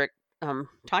 Patrick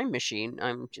time machine.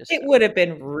 It would have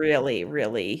been really,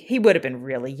 really, he would have been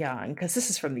really young because this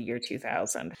is from the year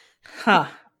 2000. Huh.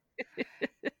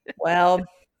 Well,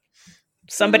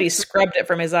 somebody scrubbed it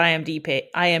from his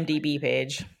IMDb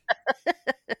page.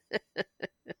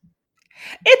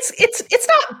 It's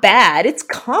not bad. It's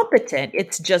competent.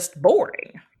 It's just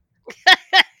boring.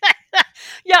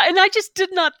 Yeah, and I just did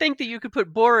not think that you could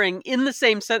put boring in the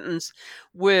same sentence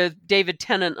with David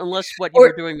Tennant unless what you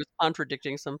were doing was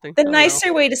contradicting something. The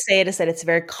nicer way to say it is that it's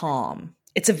very calm.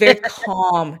 It's a very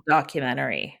calm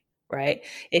documentary, right?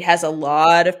 It has a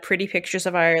lot of pretty pictures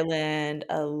of Ireland,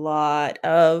 a lot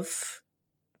of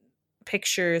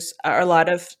pictures, a lot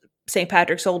of St.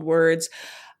 Patrick's own words,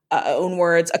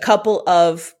 a couple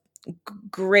of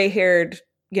gray-haired,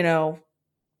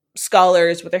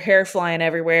 scholars with their hair flying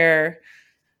everywhere,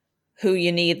 who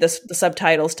you need the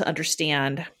subtitles to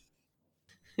understand.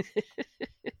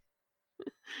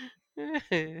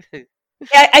 Yeah,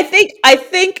 I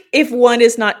think if one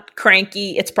is not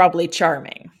cranky, it's probably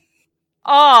charming.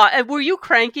 And were you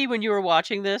cranky when you were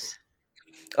watching this?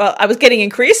 Well, I was getting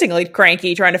increasingly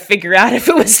cranky trying to figure out if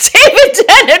it was David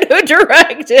Tennant who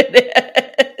directed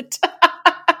it.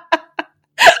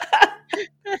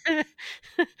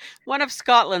 One of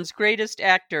Scotland's greatest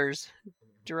actors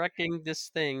directing this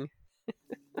thing.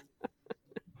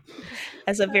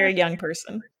 As a very young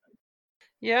person.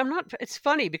 Yeah, I'm not. It's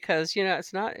funny because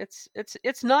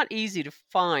it's not easy to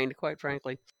find, quite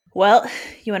frankly. Well,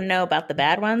 you want to know about the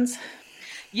bad ones?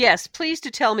 Yes, please do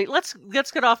tell me. Let's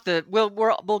get off the. We'll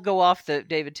go off the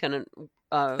David Tennant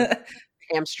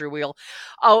hamster wheel.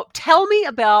 Oh, tell me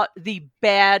about the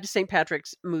bad St.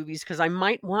 Patrick's movies because I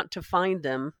might want to find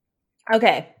them.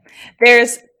 Okay,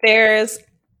 there's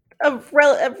a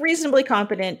reasonably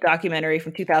competent documentary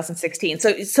from 2016.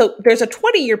 So there's a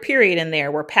 20-year period in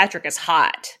there where Patrick is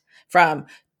hot from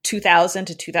 2000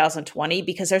 to 2020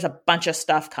 because there's a bunch of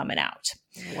stuff coming out.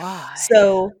 Why?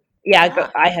 So yeah,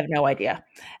 I have no idea.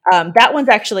 That one's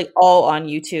actually all on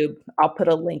YouTube. I'll put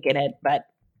a link in it, but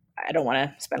I don't want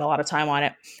to spend a lot of time on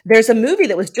it. There's a movie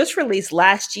that was just released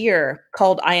last year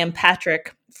called I Am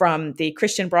Patrick from the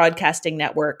Christian Broadcasting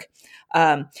Network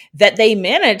that they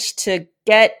managed to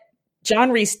get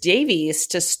John Rhys Davies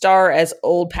to star as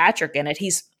old Patrick in it.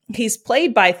 He's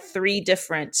played by 3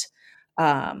 different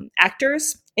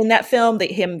actors in that film.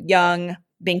 Him young,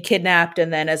 being kidnapped,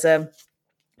 and then as a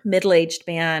middle-aged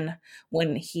man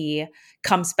when he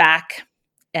comes back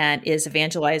and is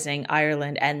evangelizing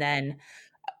Ireland, and then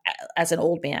as an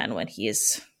old man when he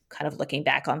is kind of looking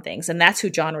back on things. And that's who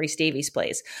John Rhys Davies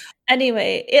plays.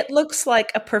 Anyway, it looks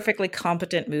like a perfectly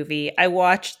competent movie. I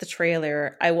watched the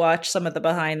trailer. I watched some of the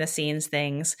behind the scenes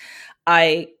things.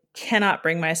 I cannot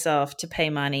bring myself to pay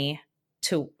money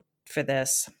for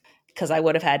this, because I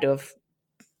would have had to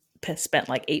have spent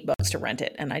like $8 to rent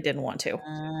it, and I didn't want to.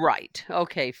 Right.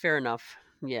 Okay, fair enough.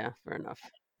 Yeah, fair enough.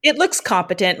 It looks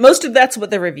competent. Most of that's what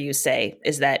the reviews say,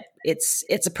 is that it's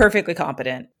a perfectly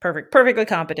competent,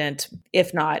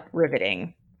 if not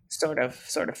riveting sort of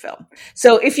film.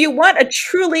 So if you want a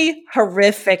truly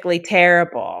horrifically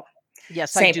terrible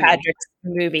St. Patrick's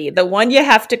movie, the one you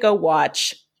have to go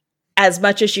watch as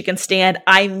much as you can stand,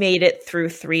 I made it through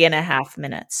 3.5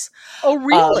 minutes. Oh,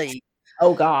 really?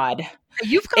 Oh, God.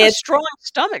 You've got a strong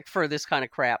stomach for this kind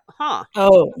of crap, huh?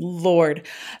 Oh, Lord.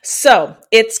 So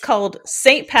it's called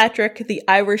St. Patrick, the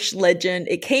Irish Legend.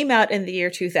 It came out in the year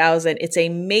 2000. It's a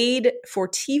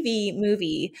made-for-TV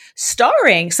movie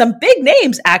starring some big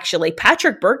names, actually.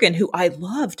 Patrick Bergin, who I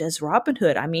loved as Robin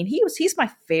Hood. I mean, he's my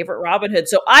favorite Robin Hood.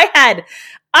 So I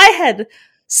had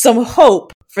some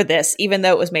hope for this, even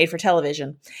though it was made for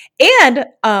television. And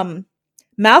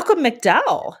Malcolm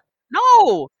McDowell.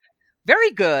 No,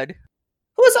 very good.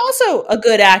 Who was also a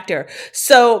good actor.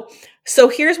 So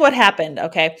here's what happened.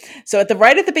 Okay, so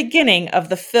right at the beginning of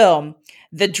the film,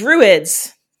 the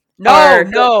Druids.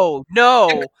 The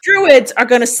Druids are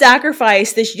going to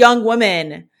sacrifice this young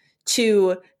woman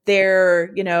to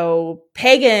their,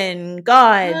 pagan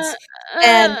gods,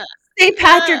 and St.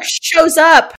 Patrick shows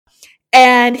up,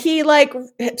 and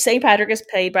St. Patrick is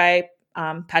played by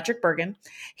Patrick Bergin.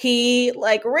 He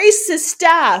raises his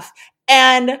staff,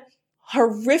 and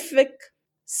horrific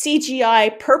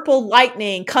CGI purple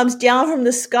lightning comes down from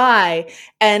the sky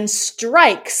and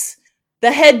strikes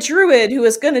the head druid who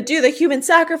is going to do the human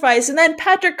sacrifice. And then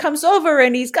Patrick comes over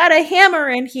and he's got a hammer,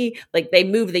 and they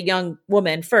move the young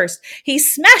woman first. He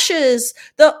smashes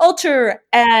the altar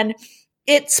and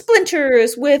it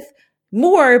splinters with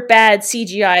more bad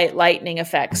CGI lightning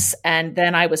effects. And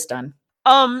then I was done.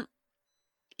 In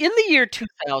the year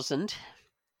 2000,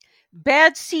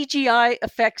 bad CGI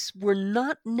effects were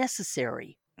not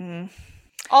necessary.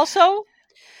 Also,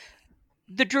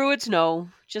 the Druids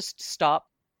just stop.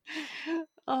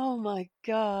 Oh my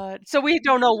God. So we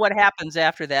don't know what happens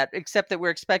after that, except that we're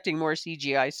expecting more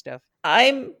CGI stuff.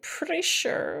 I'm pretty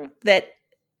sure that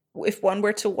if one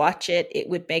were to watch it, it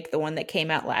would make the one that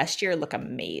came out last year look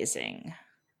amazing.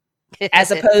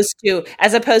 as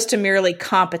opposed to merely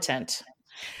competent.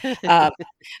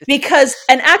 Because,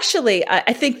 and actually,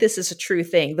 I think this is a true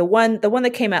thing. The one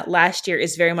that came out last year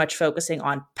is very much focusing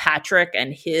on Patrick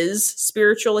and his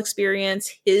spiritual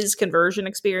experience, his conversion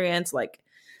experience,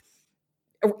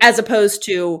 as opposed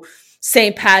to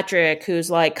St. Patrick,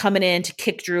 who's coming in to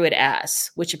kick Druid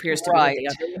ass, which appears to be what the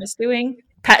other one is doing.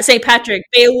 St. Patrick,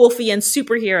 Beowulfian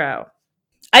superhero.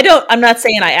 I'm not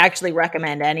saying I actually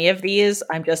recommend any of these.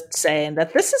 I'm just saying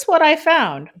that this is what I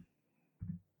found.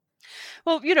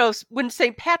 Well, when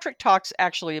St. Patrick talks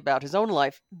actually about his own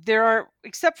life, there are,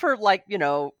 except for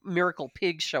miracle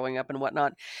pigs showing up and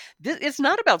whatnot, it's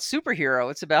not about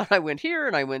superhero. It's about I went here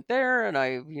and I went there and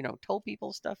I, told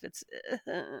people stuff. It's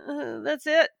that's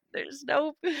it. There's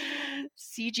no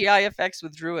CGI effects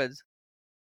with druids.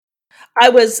 I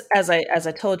was, as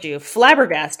I told you,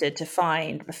 flabbergasted to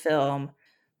find the film,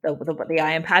 the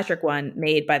I Am Patrick one,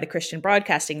 made by the Christian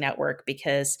Broadcasting Network,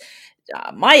 because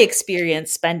my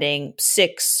experience spending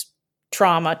 6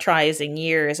 traumatizing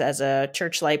years as a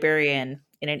church librarian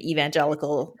in an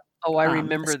evangelical I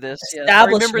remember this. Yes. I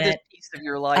remember this piece of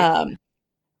your life.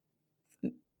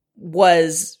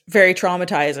 Was very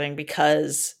traumatizing,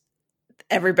 because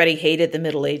everybody hated the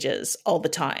Middle Ages all the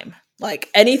time.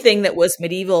 Anything that was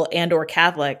medieval and or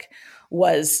Catholic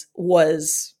was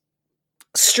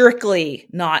strictly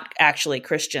not actually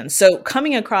Christian. So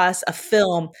coming across a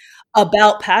film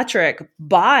about Patrick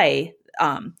by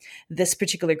this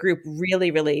particular group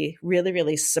really, really, really,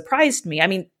 really surprised me. I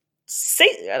mean,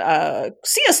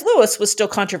 C.S. Lewis was still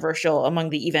controversial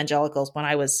among the evangelicals when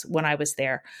I was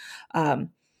there,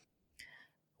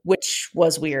 which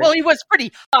was weird. Well, he was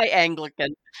pretty high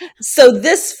Anglican. So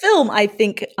this film, I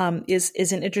think,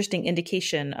 is an interesting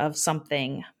indication of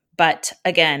something. But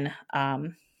again,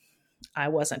 I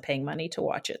wasn't paying money to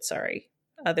watch it. Sorry.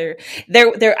 I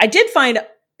did find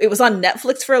it was on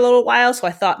Netflix for a little while, so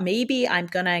I thought maybe I'm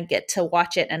gonna get to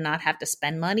watch it and not have to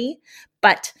spend money.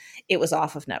 But it was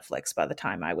off of Netflix by the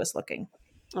time I was looking.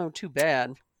 Oh, too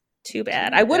bad. Too bad.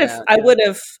 Too I would have bad, I yeah. would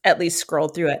have at least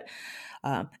scrolled through it.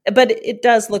 But it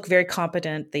does look very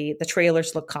competent. The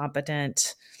trailers look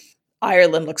competent.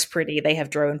 Ireland looks pretty. They have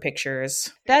drone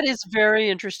pictures. That is very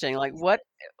interesting. Like,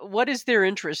 what is their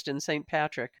interest in St.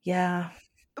 Patrick? Yeah.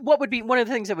 What would be one of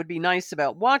the things that would be nice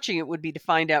about watching it would be to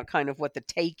find out kind of what the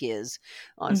take is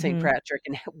on St. Mhm. Patrick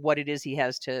and what it is he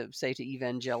has to say to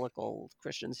evangelical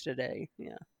Christians today.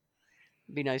 Yeah.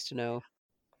 It'd be nice to know.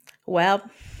 Well,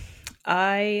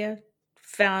 I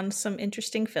found some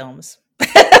interesting films.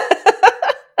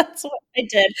 That's what I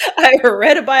did. I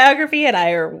read a biography and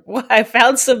I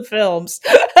found some films.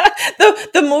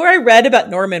 The more I read about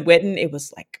Norman Whitten, it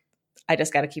was like, I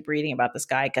just got to keep reading about this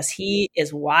guy because he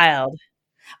is wild.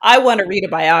 I want to read a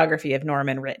biography of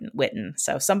Norman Whitten.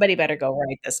 So somebody better go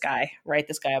write this guy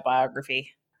a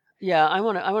biography. Yeah, I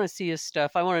want to see his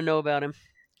stuff. I want to know about him.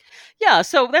 Yeah,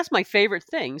 so that's my favorite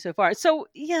thing so far. So,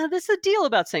 yeah, this is the deal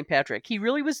about St. Patrick. He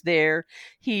really was there.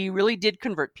 He really did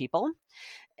convert people.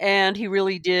 And he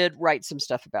really did write some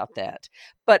stuff about that.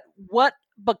 But what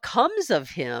becomes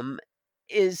of him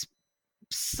is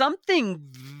something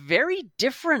very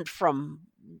different from,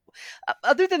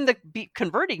 other than the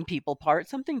converting people part,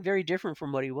 something very different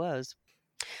from what he was.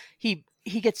 He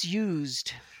gets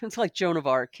used. It's like Joan of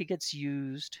Arc. He gets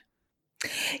used.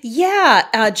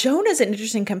 Yeah, Joan is an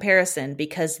interesting comparison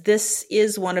because this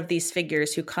is one of these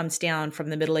figures who comes down from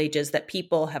the Middle Ages that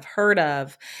people have heard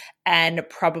of and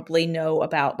probably know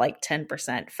about like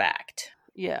 10% fact.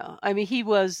 Yeah, I mean he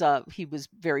was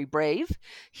very brave.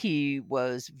 He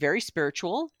was very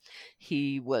spiritual.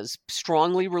 He was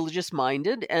strongly religious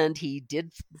minded, and he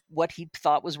did what he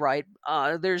thought was right.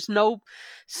 There's no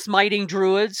smiting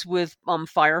druids with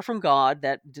fire from God.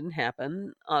 That didn't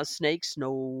happen. Snakes,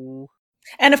 no.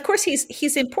 And of course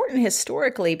he's important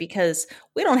historically because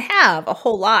we don't have a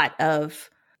whole lot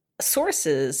of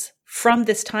sources from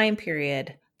this time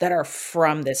period that are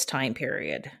from this time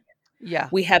period. Yeah,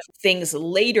 We have things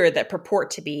later that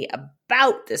purport to be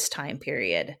about this time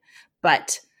period,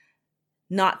 but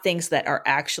not things that are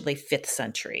actually 5th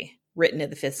century, written in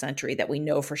the 5th century that we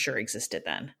know for sure existed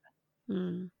then.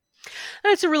 and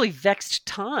it's a really vexed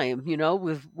time,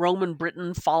 with Roman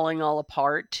Britain falling all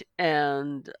apart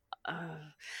and.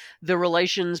 The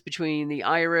relations between the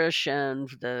Irish and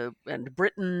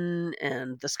Britain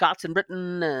and the Scots in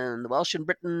Britain and the Welsh in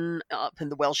Britain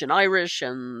and the Welsh and Irish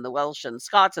and the Welsh and the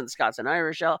Scots and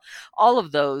Irish, all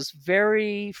of those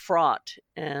very fraught.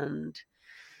 And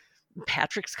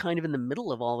Patrick's kind of in the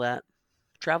middle of all that,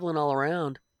 traveling all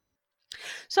around.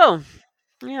 So,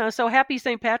 yeah, so happy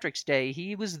St. Patrick's Day.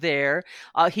 He was there.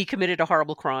 He committed a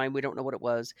horrible crime. We don't know what it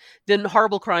was. Then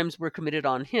horrible crimes were committed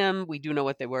on him. We do know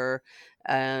what they were.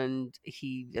 And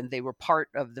they were part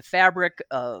of the fabric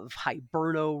of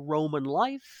Hiberno-Roman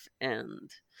life. And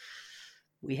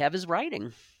we have his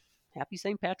writing. Happy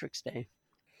St. Patrick's Day.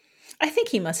 I think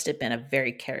he must have been a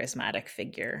very charismatic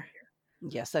figure.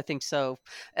 Yes, I think so.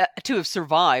 To have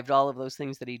survived all of those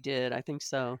things that he did, I think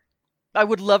so. I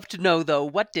would love to know, though,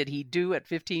 what did he do at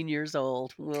 15 years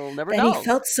old? We'll never know. That he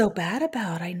felt so bad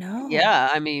about, I know. Yeah,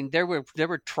 I mean, there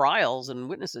were trials and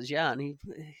witnesses, yeah, and he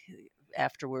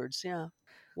afterwards, yeah.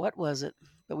 What was it?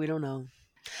 But we don't know.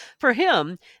 For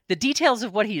him, the details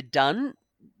of what he had done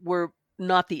were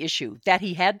not the issue. That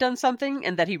he had done something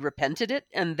and that he repented it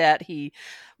and that he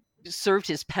served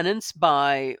his penance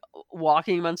by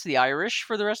walking amongst the Irish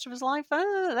for the rest of his life,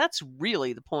 that's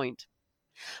really the point.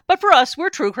 But for us, we're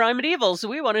true crime medieval, so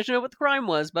we wanted to know what the crime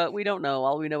was, but we don't know.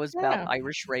 All we know is about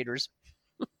Irish raiders.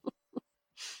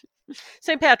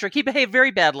 St. Patrick, he behaved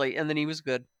very badly, and then he was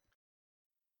good.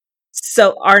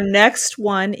 So our next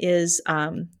one is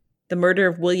the murder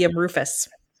of William Rufus.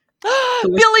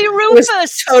 Billy Rufus!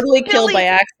 Was totally killed by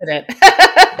accident.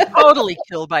 Totally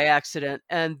killed by accident,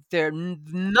 and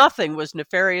nothing was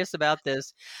nefarious about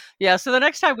this. Yeah, so the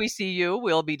next time we see you,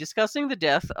 we'll be discussing the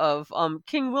death of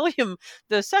King William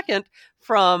II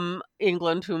from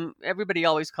England, whom everybody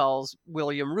always calls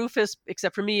William Rufus,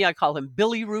 except for me, I call him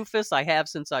Billy Rufus. I have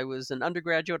since I was an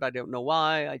undergraduate. I don't know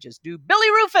why. I just do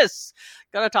Billy Rufus.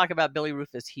 Gotta talk about Billy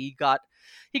Rufus. He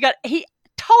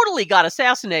totally got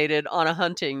assassinated on a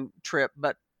hunting trip,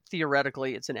 but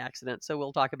theoretically it's an accident. So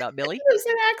we'll talk about Billy. It was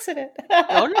an accident.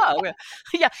 Oh no.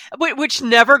 Yeah, which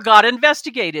never got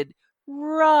investigated.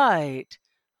 Right.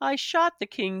 I shot the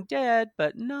king dead,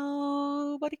 but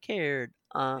nobody cared.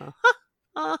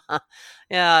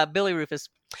 Yeah, Billy Rufus.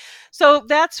 So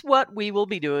that's what we will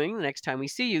be doing the next time we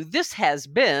see you. This has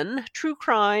been True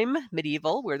Crime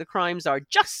Medieval, where the crimes are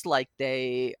just like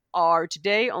they are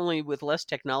today, only with less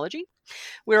technology.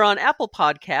 We're on Apple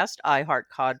Podcast,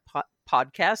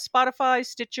 Podcast, Spotify,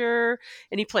 Stitcher,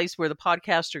 any place where the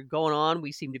podcasts are going on.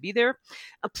 We seem to be there.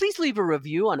 Please leave a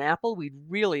review on Apple. We'd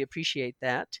really appreciate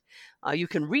that. You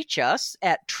can reach us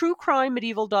at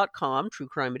truecrimemedieval.com. True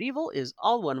Crime Medieval is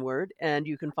all one word, and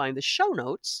you can find the show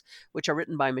notes, which are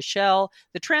written by Michelle,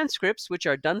 the transcripts, which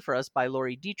are done for us by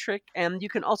Lori Dietrich, and you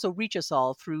can also reach us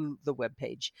all through the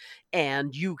webpage.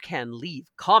 And you can leave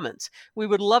comments. We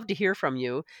would love to hear from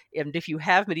you. And if you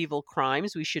have medieval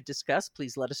crimes we should discuss,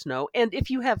 please let us know. And if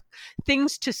you have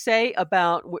things to say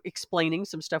about explaining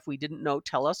some stuff we didn't know,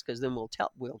 tell us, because then we'll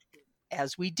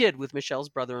as we did with Michelle's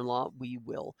brother-in-law, we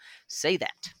will say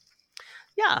that.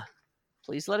 Yeah,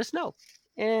 please let us know.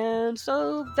 And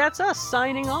so that's us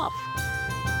signing off.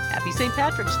 Happy St.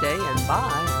 Patrick's Day, and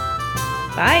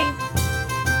bye. Bye.